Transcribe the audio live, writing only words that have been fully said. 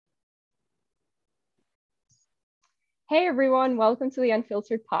Hey everyone, welcome to the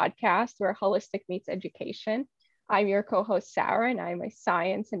Unfiltered podcast where holistic meets education. I'm your co-host Sarah, and I'm a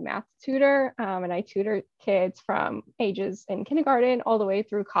science and math tutor, and I tutor kids from ages in kindergarten all the way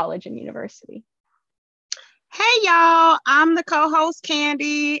through college and university. Hey y'all, I'm the co-host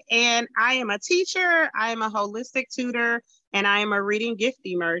Candy, and I am a teacher, I am a holistic tutor, and I am a reading gift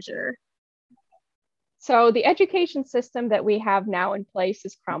emerger. So the education system that we have now in place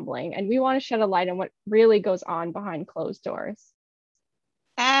is crumbling, and we want to shed a light on what really goes on behind closed doors.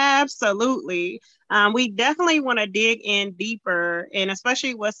 Absolutely. We definitely want to dig in deeper, and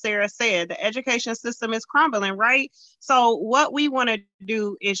especially what Sarah said, the education system is crumbling, right? So what we want to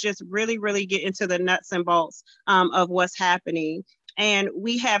do is just really get into the nuts and bolts of what's happening. And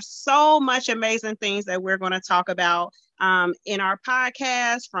we have so much amazing things that we're going to talk about in our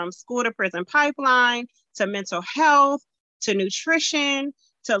podcast, from school to prison pipeline, to mental health, to nutrition,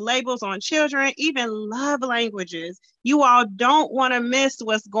 to labels on children, even love languages. You all don't want to miss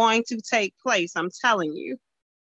what's going to take place. I'm telling you.